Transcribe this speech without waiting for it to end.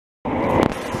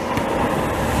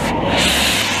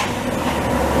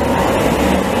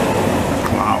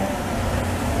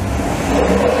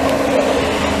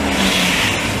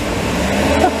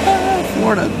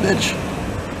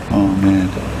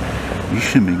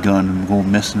shimmy gun and go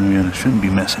messing around. I shouldn't be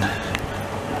messing.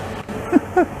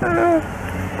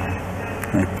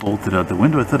 I bolted out the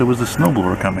window. I thought it was a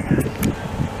snowblower coming.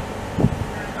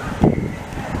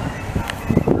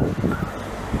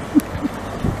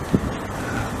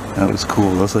 That was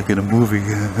cool. That was like in a movie.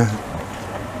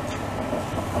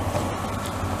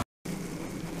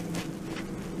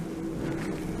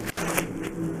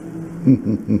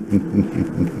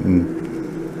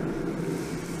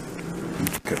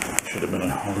 God, should have been a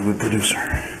Hollywood producer.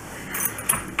 Are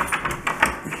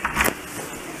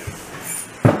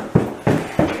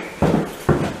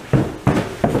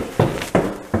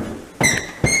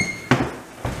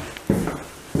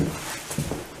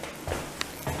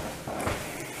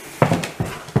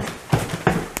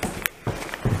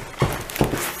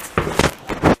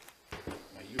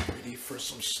you ready for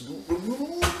some snow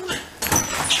removal?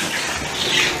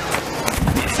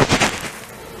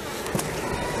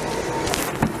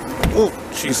 Oh,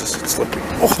 Jesus, it's slippery.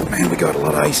 Oh, man, we got a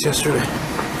lot of ice yesterday.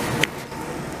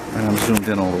 And I'm zoomed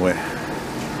in all the way.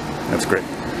 That's great.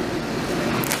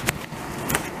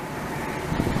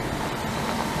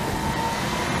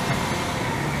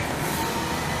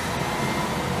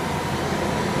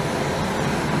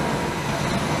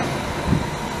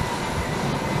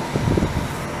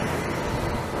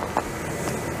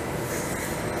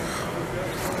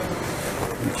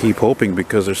 Keep hoping,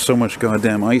 because there's so much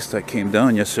goddamn ice that came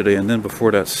down yesterday, and then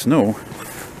before that snow,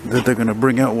 that they're gonna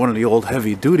bring out one of the old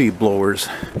heavy duty blowers,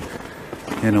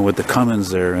 you know, with the Cummins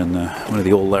there, and one of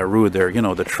the old LaRue there, you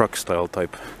know, the truck style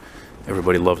type.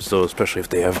 Everybody loves those, especially if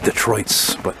they have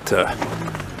Detroits, but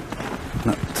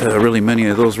not really many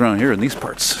of those around here in these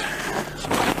parts.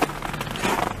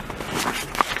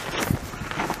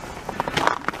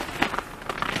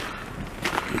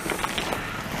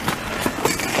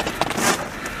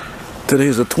 Today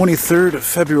is the 23rd of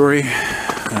February,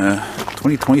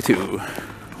 2022.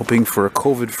 Hoping for a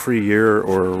COVID-free year,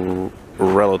 or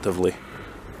relatively.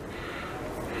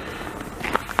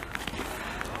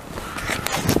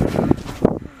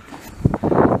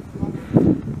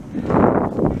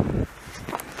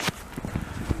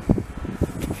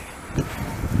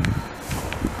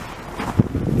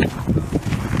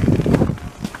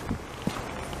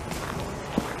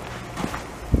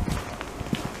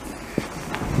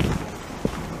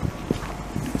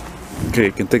 Okay,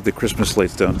 you can take the Christmas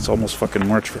lights down. It's almost fucking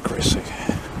March, for Christ's sake.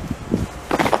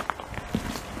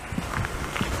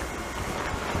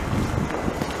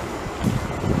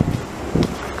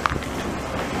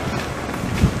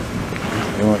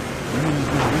 You know what?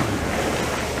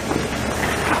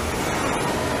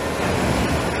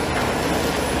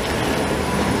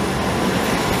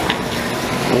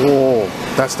 Oh,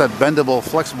 that's that bendable,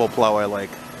 flexible plow I like.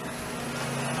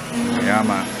 Yeah,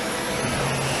 man.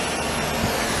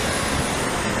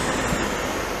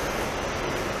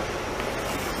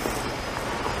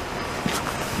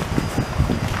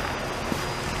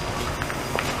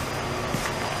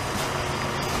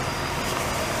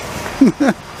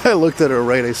 I looked at her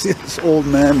right. I see this old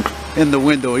man in the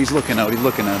window. He's looking out. He's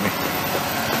looking at me.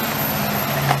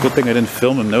 Good thing I didn't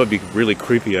film him. That would be really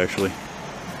creepy, actually.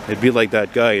 It'd be like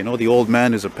that guy. You know, the old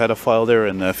man is a pedophile there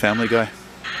in the Family Guy?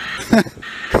 You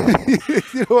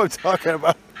know what I'm talking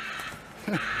about?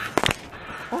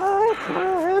 Hi,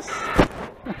 Chris.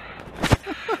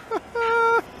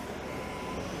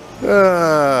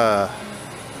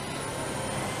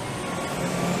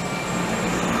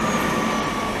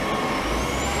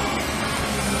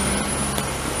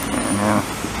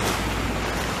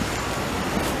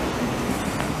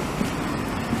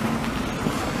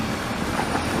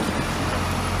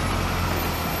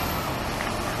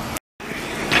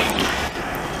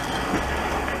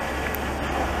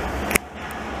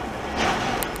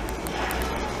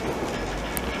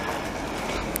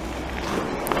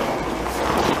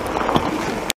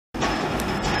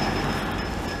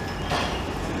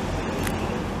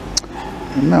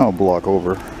 Now a block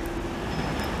over.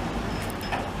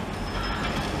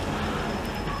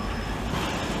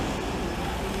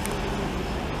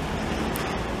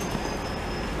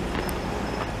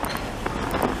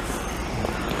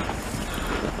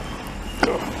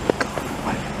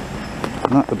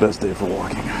 Not the best day for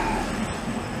walking.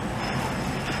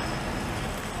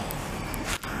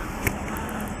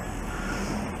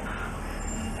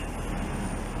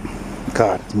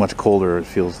 God, it's much colder. It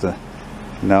feels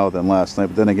now than last night.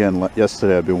 But then again,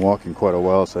 yesterday I've been walking quite a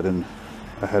while, so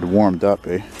I had warmed up,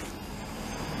 eh?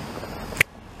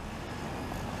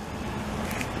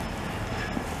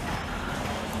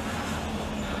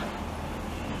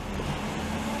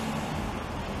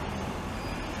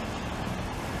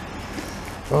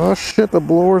 Oh shit, the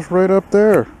blower's right up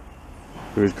there.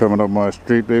 He's coming up my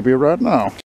street, baby, right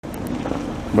now.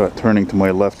 But turning to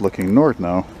my left, looking north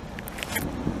now.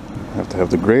 I have to have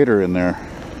the grader in there.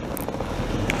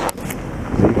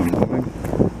 Is he even moving?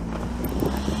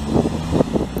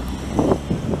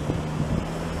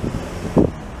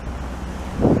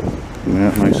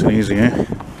 Yeah, nice and easy, eh?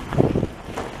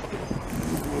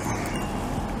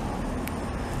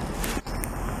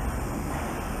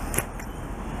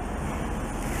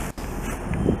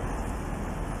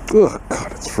 Oh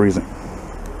God, it's freezing.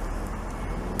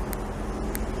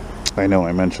 I know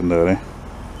I mentioned that, eh?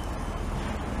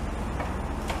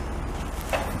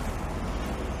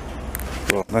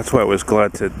 Well, that's why I was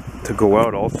glad to go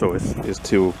out also, is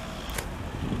to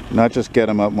not just get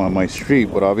them up on my street,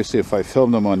 but obviously if I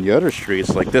film them on the other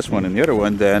streets, like this one and the other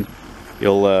one, then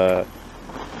you'll,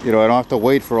 you know, I don't have to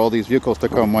wait for all these vehicles to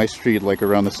come my street like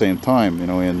around the same time, you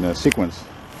know, in sequence.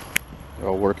 They're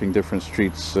all working different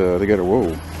streets together.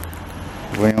 Whoa.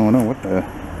 Wait, oh no, what the?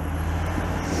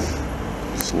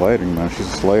 Sliding, man. She's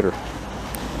a slider.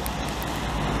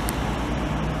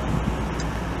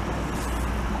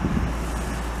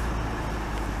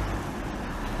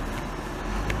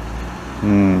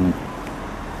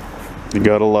 You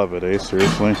gotta love it, eh?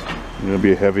 Seriously? You're gonna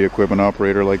be a heavy equipment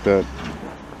operator like that.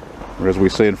 Or as we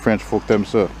say in French, faut que t'aimes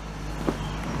ça.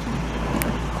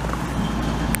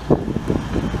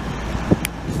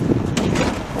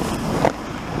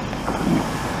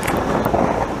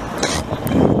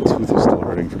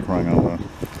 For crying out loud.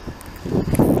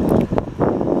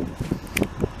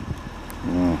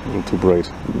 Oh, a little too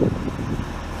bright.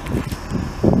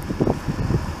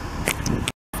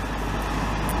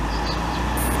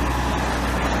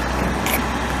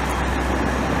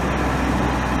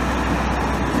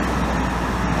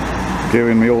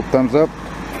 Giving me old thumbs up.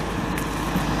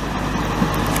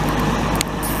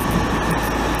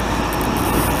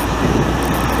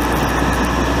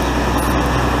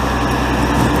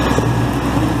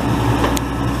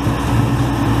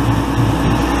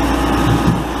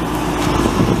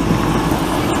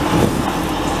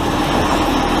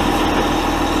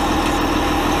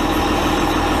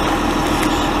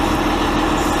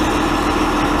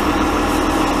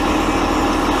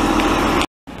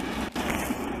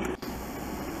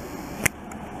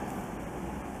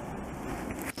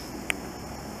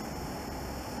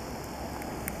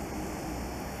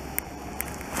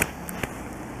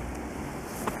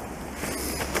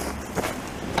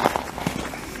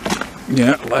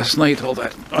 Yeah, last night all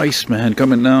that ice, man,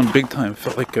 coming down big time.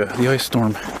 Felt like the ice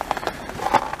storm.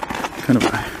 Kind of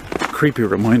a creepy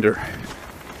reminder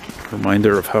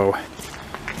of how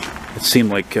it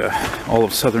seemed like all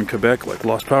of southern Quebec like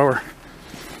lost power.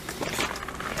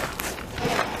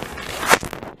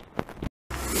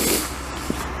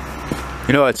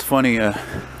 You know, it's funny.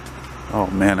 Oh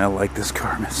man, I like this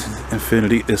car. This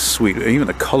Infinity is sweet. Even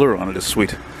the color on it is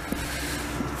sweet.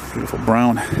 Beautiful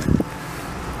brown.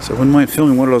 So I wouldn't mind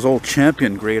filming one of those old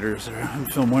Champion graders. I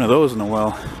haven't filmed one of those in a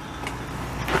while.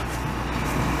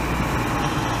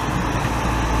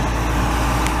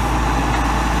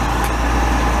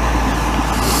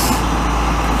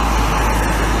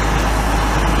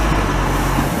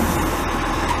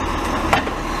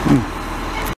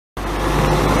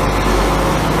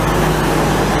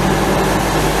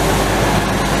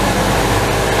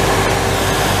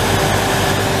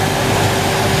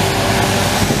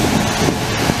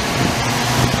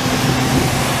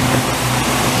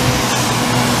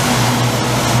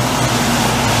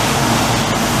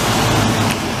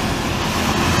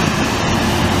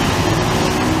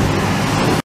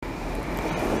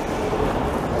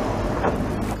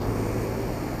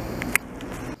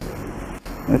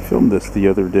 I filmed this the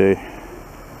other day.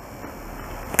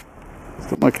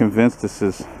 Still not convinced this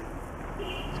is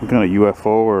some kind of UFO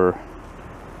or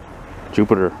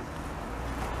Jupiter.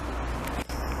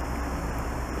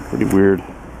 Pretty weird.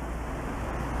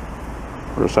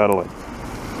 Or a satellite.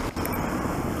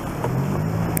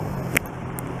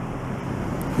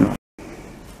 No.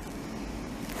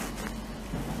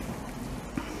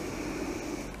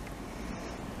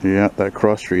 Yeah, that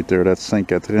cross street there, that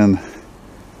sink at the end.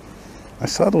 I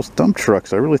saw those dump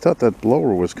trucks. I really thought that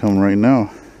blower was coming right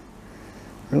now.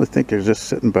 I really think they're just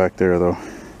sitting back there though.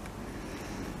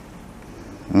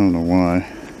 I don't know why.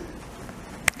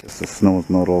 Guess the snow's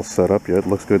not all set up yet.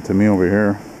 Looks good to me over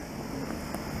here.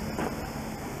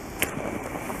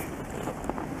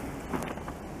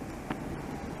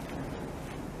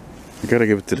 I gotta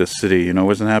give it to the city. You know, I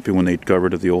wasn't happy when they got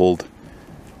rid of the old,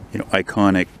 you know,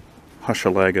 iconic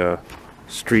Hochelaga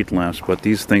street lamps, but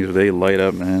these things, they light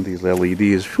up, man. These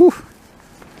LEDs, whew.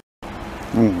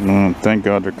 Oh man, thank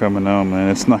God they're coming out, man.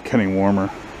 It's not getting warmer.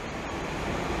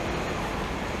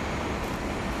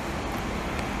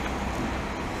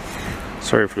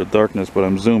 Sorry for the darkness, but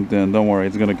I'm zoomed in. Don't worry,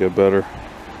 it's gonna get better.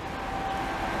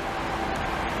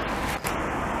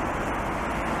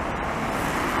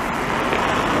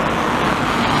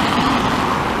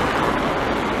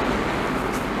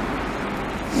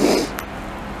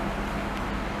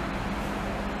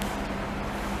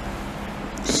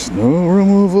 Snow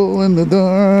removal in the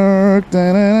dark,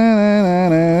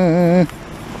 da-na-na-na-na,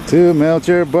 to melt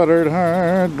your buttered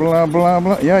heart, blah blah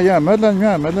blah. Yeah, medlen.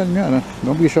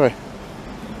 Don't be shy.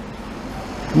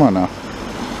 Come on now.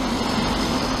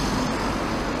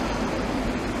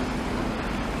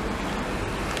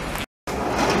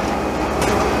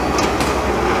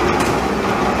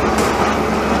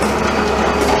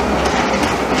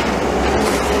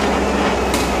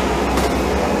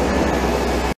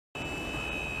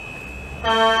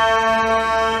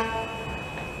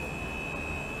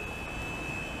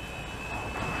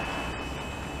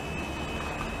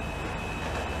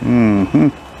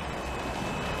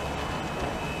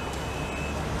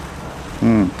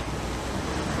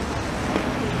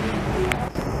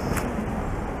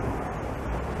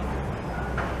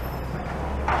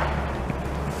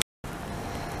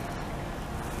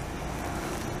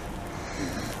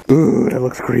 Ooh, that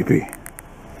looks creepy.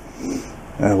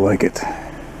 I like it.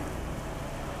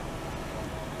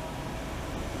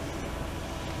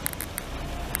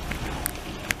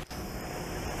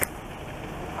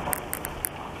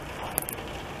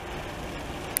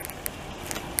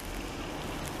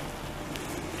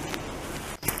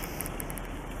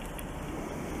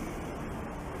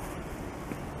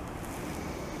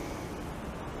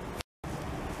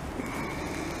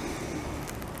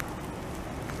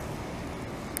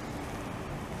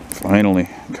 Finally.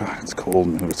 God, it's cold,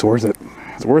 man. It's worth it.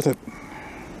 It's worth it.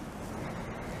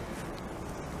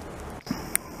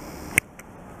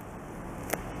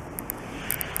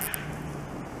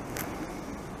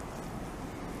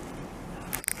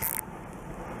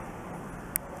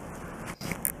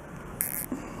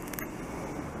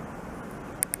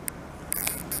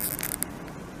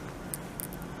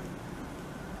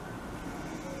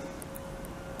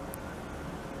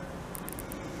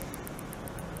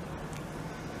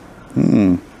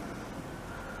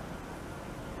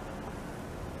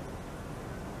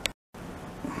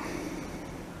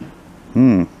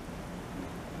 Hmm.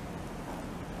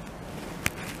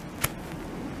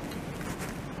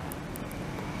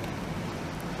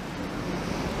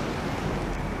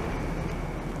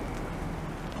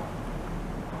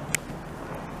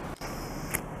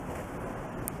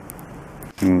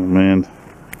 Oh man.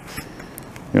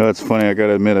 You know, it's funny, I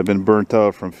gotta admit, I've been burnt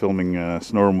out from filming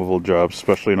snow removal jobs,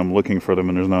 especially when I'm looking for them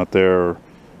and there's not there, or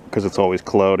because it's always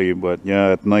cloudy. But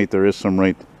yeah, at night there's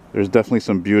definitely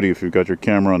some beauty if you've got your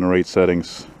camera on the right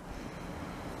settings.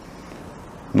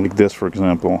 Like this, for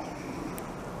example.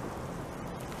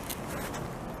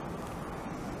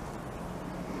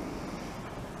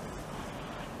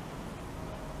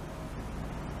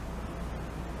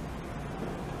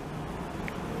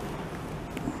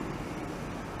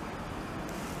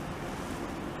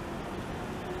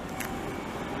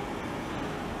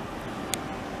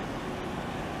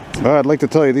 I'd like to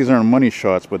tell you these aren't money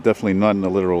shots, but definitely not in the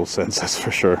literal sense, that's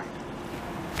for sure.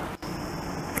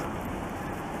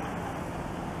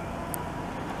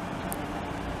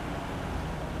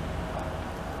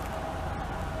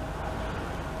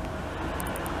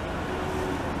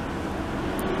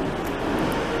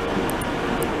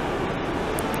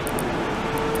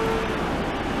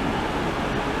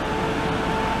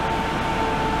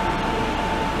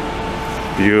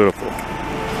 Beautiful.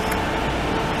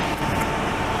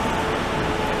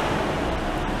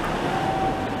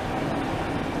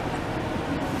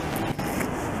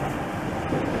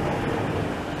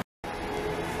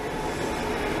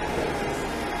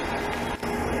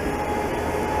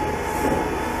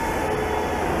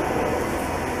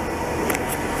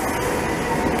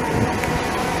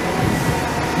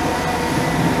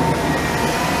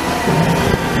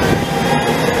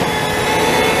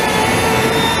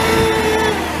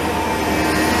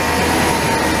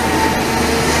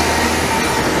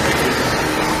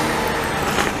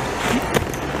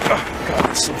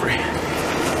 Slippery.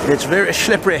 It's very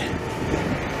slippery.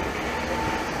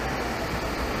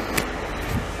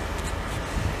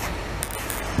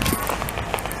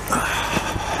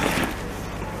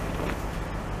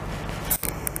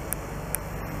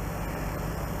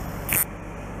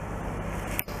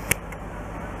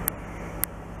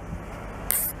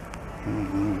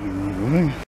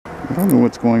 I don't know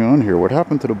what's going on here. What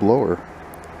happened to the blower?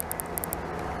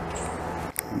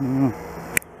 I don't know.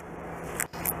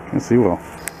 Can't see well.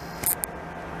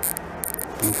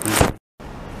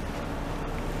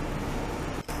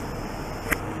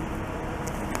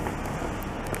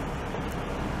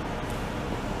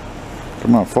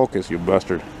 Come on, focus, you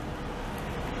bastard.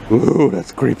 Ooh,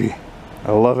 that's creepy.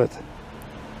 I love it.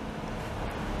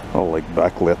 Oh, like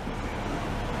backlit.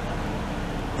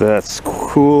 That's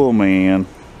cool, man.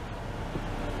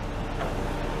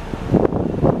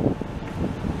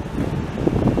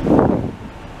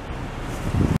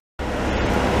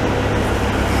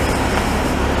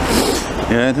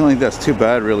 Yeah, I don't think that's too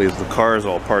bad really, is the cars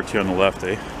all parked here on the left,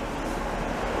 eh?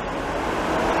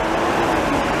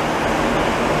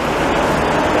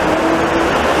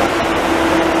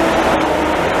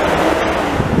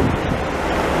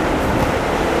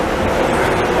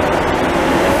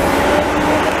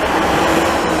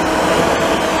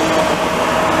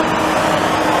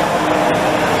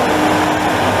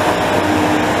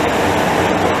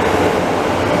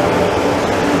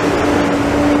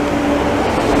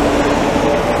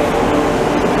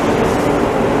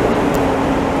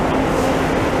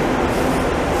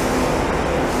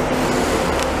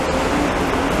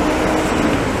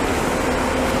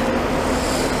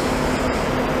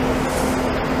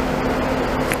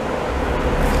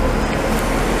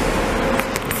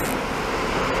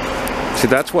 See,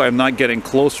 that's why I'm not getting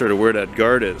closer to where that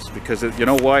guard is, because you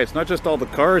know why? It's not just all the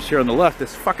cars here on the left,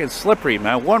 it's fucking slippery,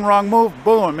 man. One wrong move,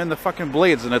 boom, I'm in the fucking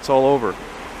blades and it's all over.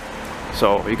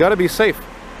 So, you gotta be safe.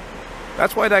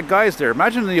 That's why that guy's there.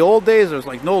 Imagine in the old days, there's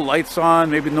like no lights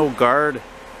on, maybe no guard.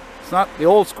 It's not, the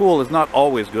old school is not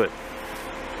always good.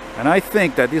 And I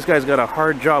think that these guys got a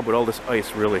hard job with all this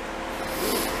ice, really.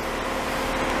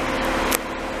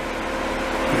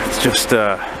 It's just,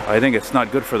 I think it's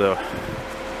not good for the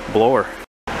blower.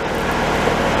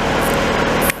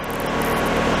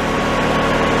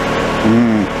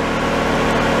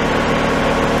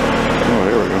 Oh,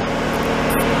 there we go.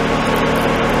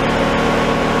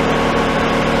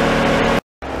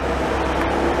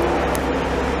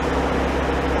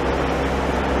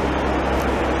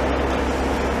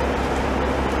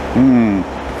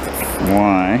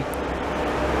 Why?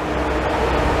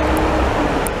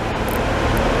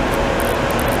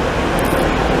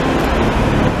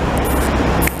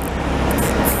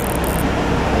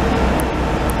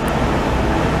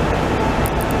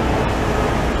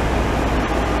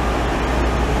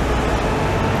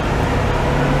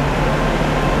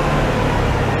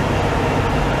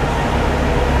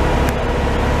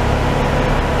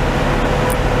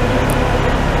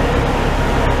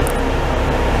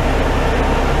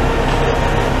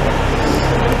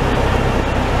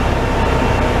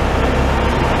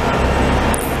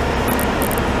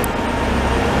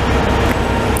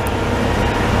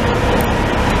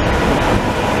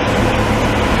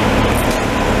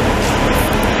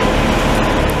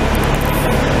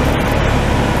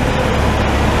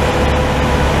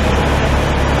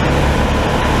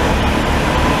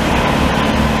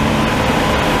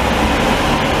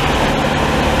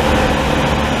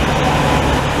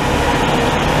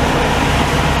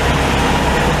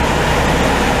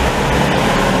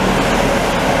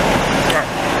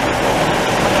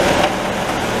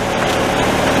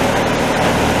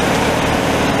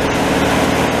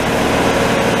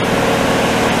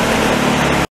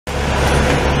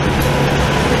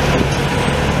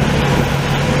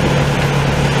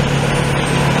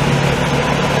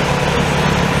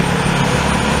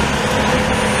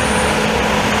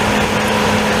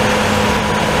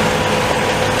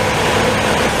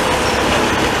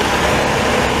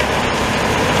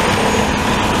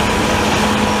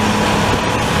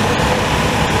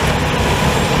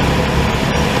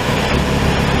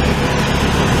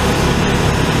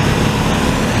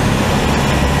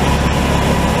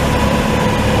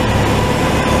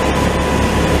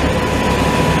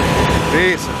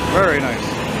 Very nice.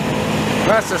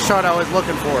 That's the shot I was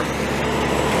looking for.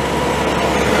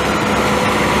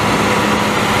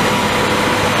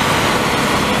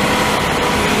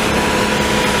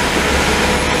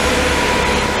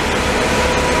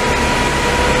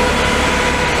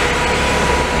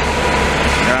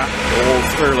 Yeah, old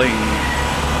Sterling.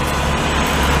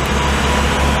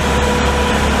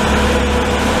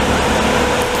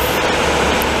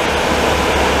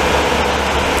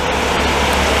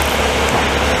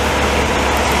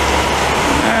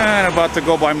 About to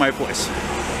go by my place.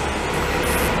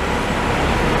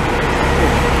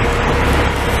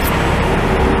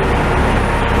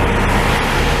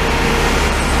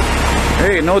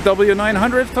 Hey, no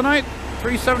W900s tonight?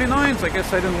 379s. I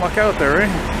guess I didn't luck out there,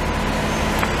 eh?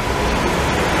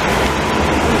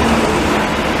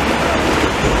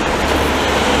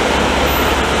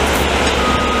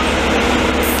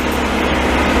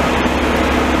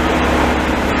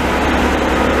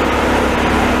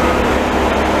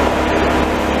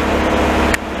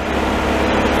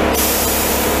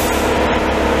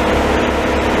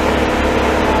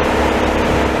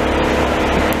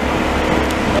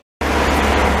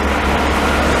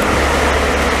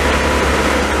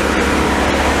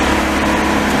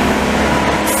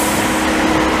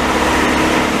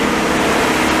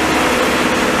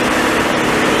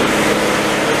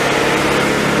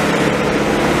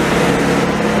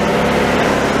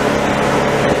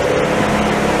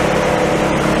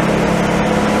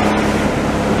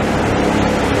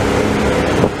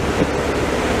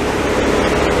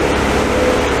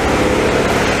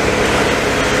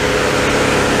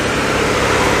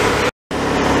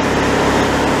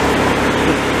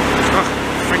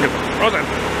 frozen.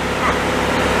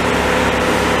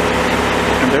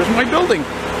 And there's my building.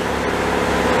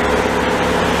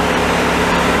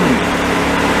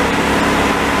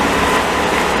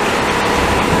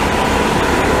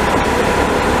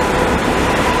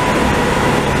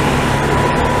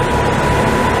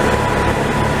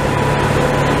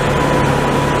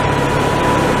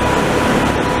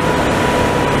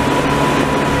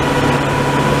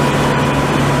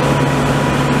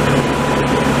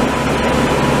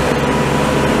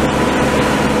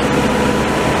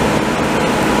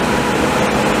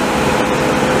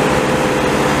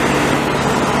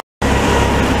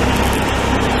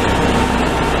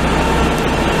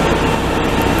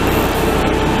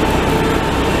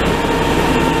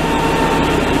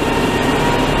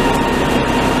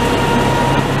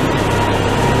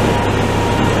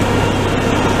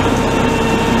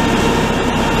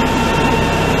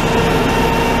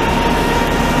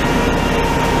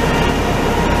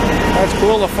 It's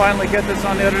cool to finally get this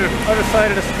on the other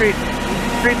side of the street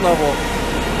level.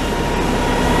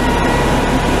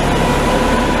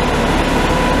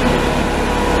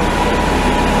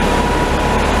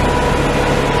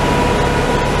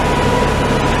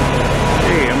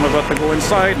 Hey, I'm about to go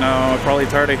inside now. Probably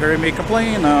tired of hearing me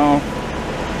complain now.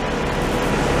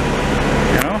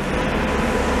 You know?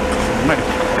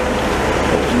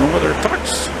 There's no other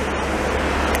trucks.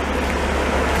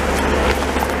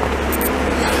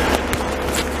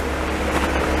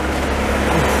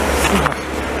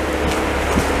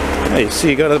 Hey, see,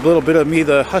 you got a little bit of me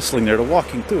the hustling there, the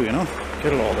walking too, you know?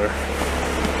 Get it all there.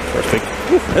 Perfect.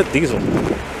 That diesel.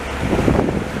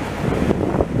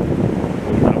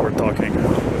 Now we're talking.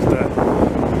 What's that?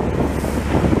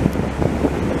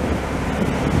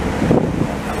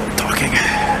 Now we're talking.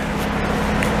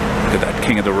 Look at that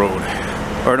king of the road.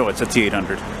 Or no, it's a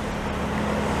T800.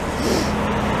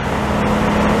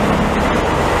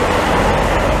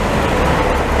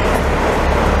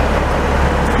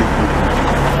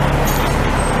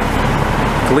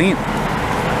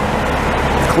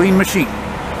 Clean machine.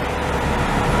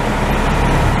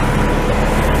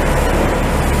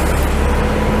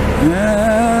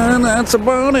 And that's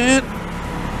about it.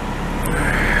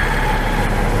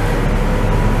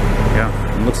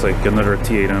 Yeah, it looks like another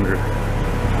T800.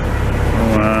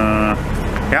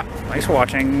 Yeah, nice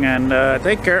watching, and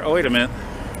take care. Oh, wait a minute.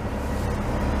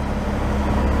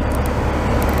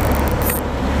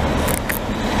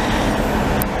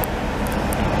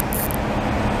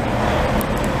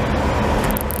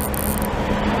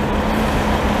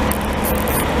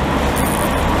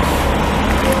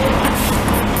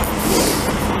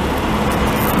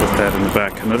 In the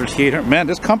back, another T800. Man,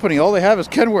 this company, all they have is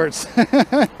Kenworths.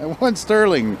 And one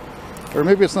Sterling. Or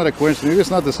maybe it's not a coincidence. Maybe it's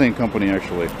not the same company,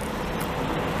 actually.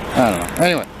 I don't know.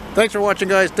 Anyway, thanks for watching,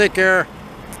 guys. Take care.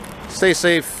 Stay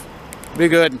safe. Be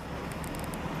good.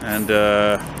 And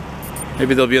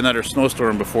maybe there'll be another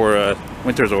snowstorm before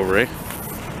winter's over, eh?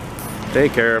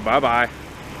 Take care. Bye-bye.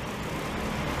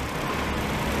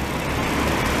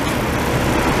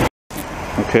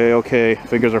 Okay,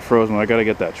 fingers are frozen. I gotta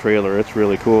get that trailer. It's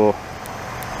really cool.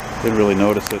 Didn't really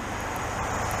notice it.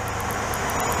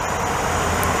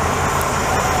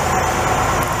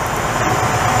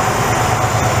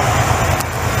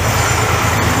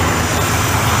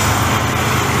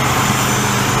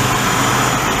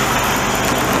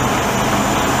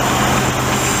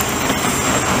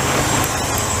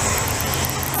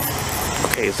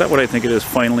 Okay, is that what I think it is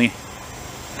finally?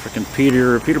 Frickin'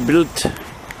 Peterbilt.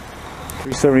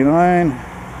 379.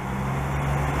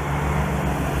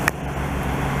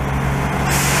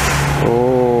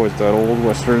 Oh, it's that old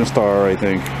Western Star, I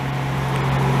think.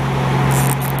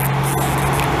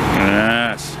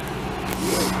 Yes.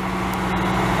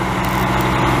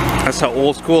 That's how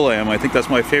old school I am. I think that's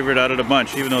my favorite out of the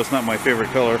bunch, even though it's not my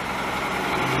favorite color.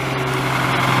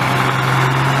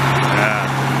 Yeah.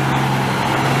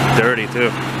 Dirty,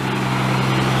 too.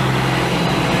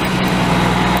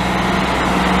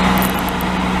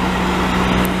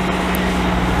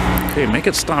 Okay, make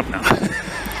it stop now.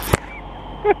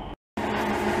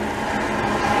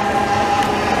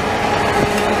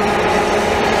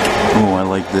 Oh, I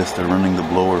like this. They're running the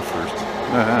blower first.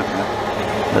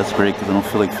 That's great because I don't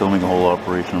feel like filming the whole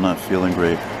operation. I'm not feeling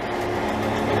great.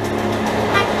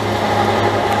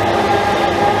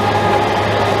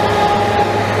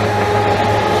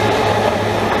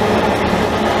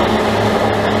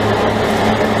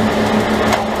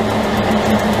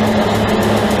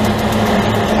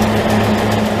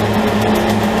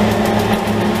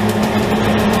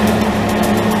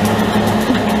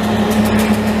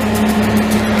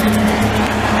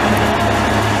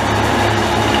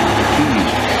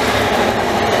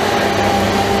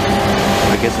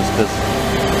 guess it's because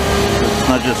it's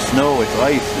not just snow, it's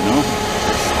ice, you know?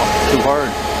 It's too hard.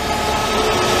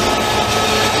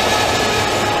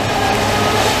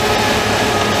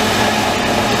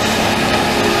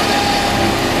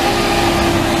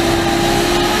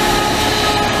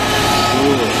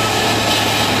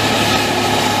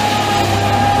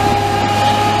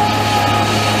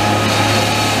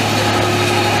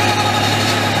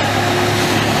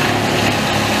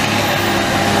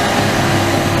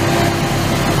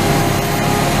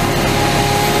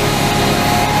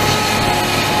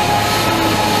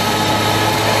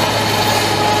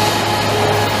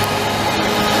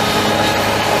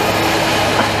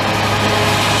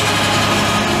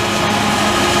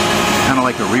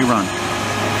 Like a rerun.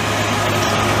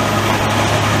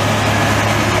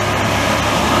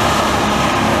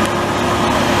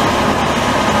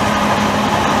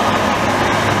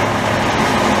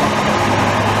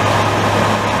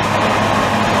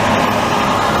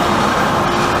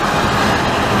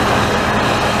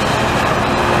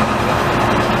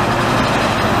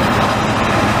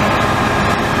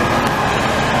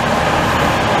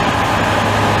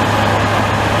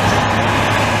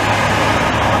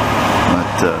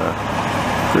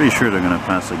 Pretty sure they're going to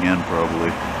pass again, probably.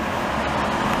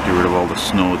 Get rid of all the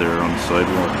snow there on the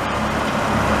sidewalk.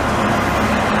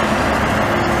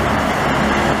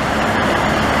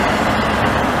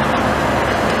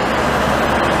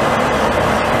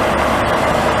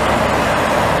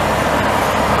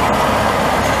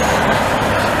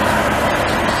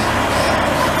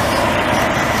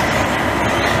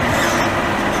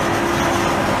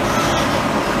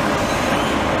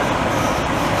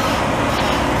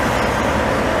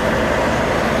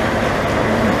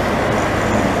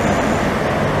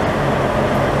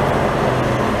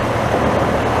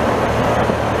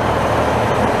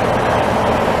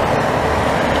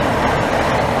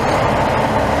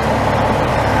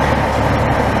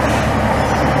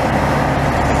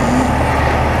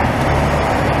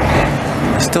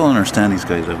 I still understand these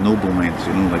guys have no blinds,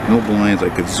 you know, like no blinds. I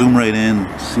could zoom right in,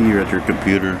 see you're at your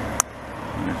computer.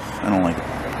 I don't like it.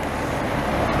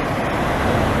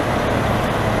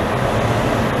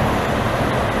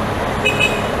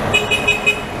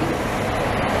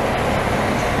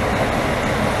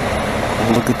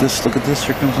 Oh, look at this,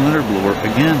 here comes another blower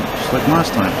again, just like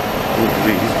last time. Oh,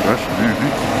 wait, he's brushing there,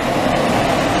 right?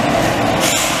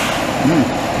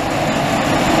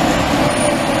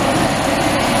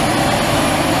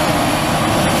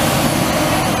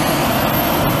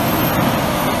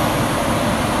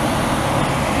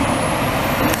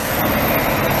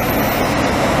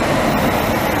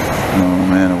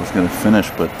 Going to finish,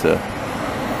 but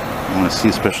I want to see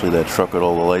especially that truck with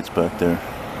all the lights back there.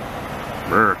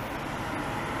 Brr.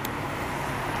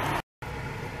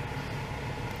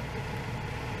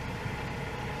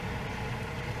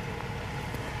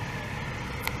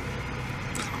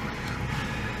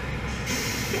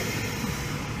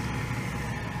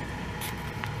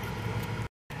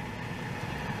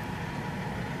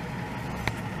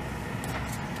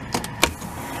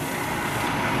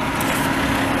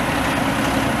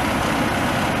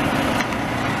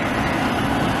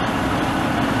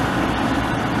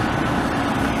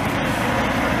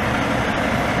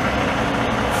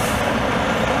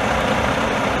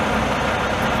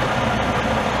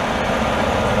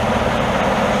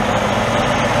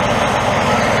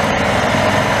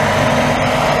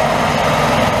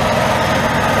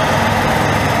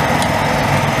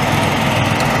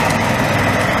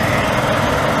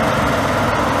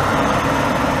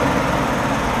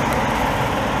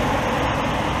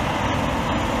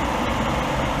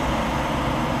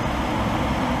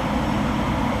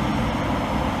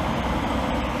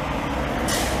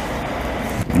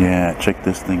 Yeah, check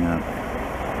this thing out.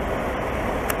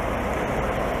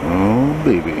 Oh,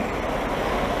 baby.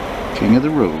 King of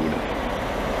the road.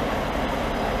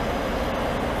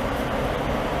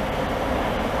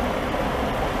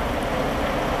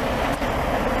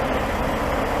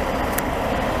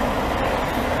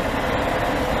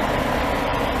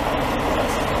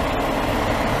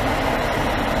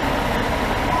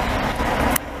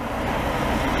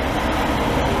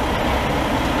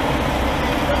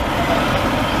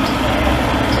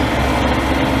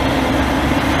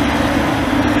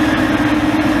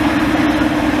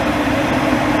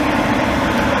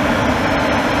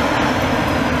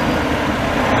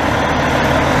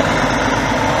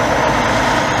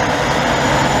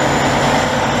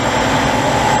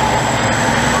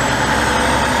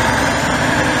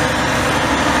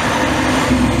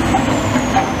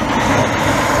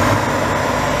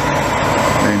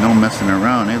 Messing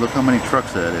around. Hey, look how many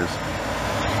trucks that is.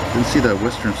 Didn't see that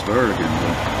Western Star again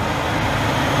though.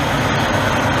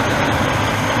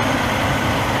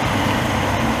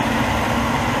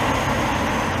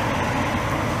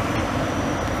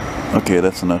 Okay,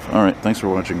 that's enough. Alright, thanks for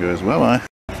watching, guys. Bye-bye.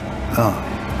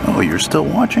 Oh, you're still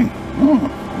watching? Oh,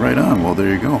 right on. Well,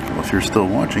 there you go. Well, if you're still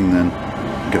watching, then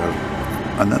you got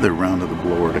another round of the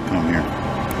blower to come here.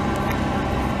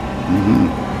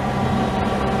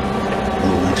 A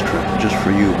little extra just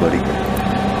for you, buddy.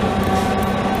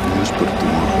 Just put it to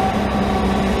one.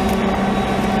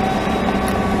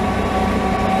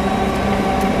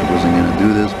 I wasn't gonna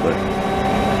do this, but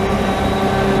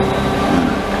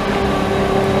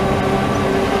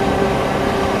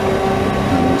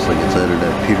it looks like it's either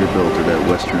that Peterbilt or that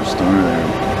Western Star there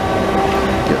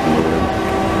getting loaded.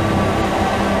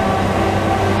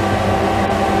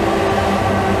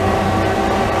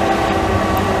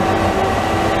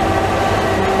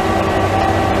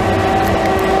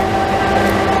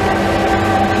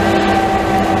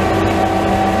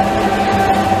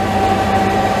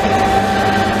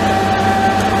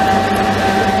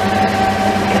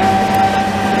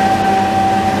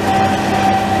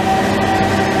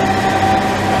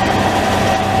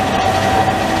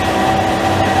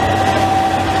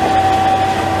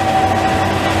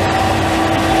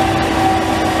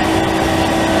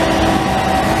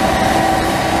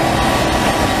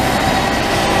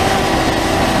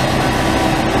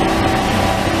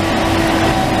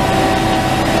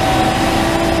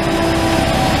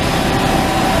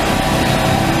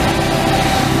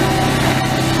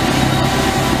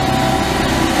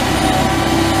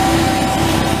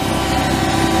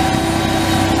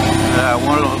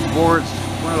 One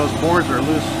of those boards are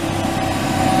loose.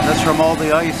 That's from all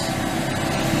the ice.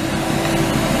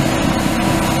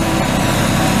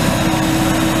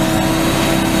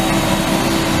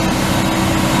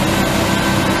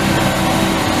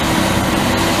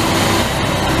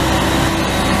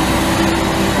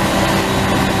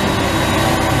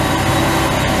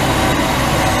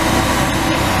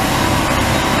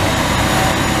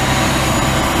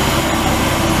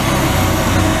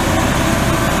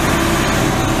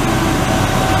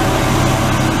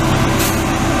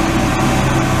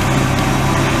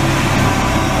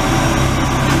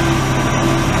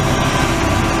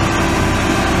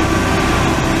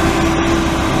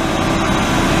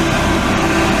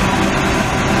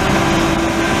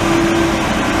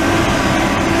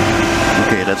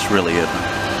 That's really it.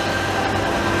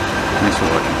 Thanks for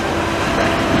watching.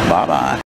 Bye-bye.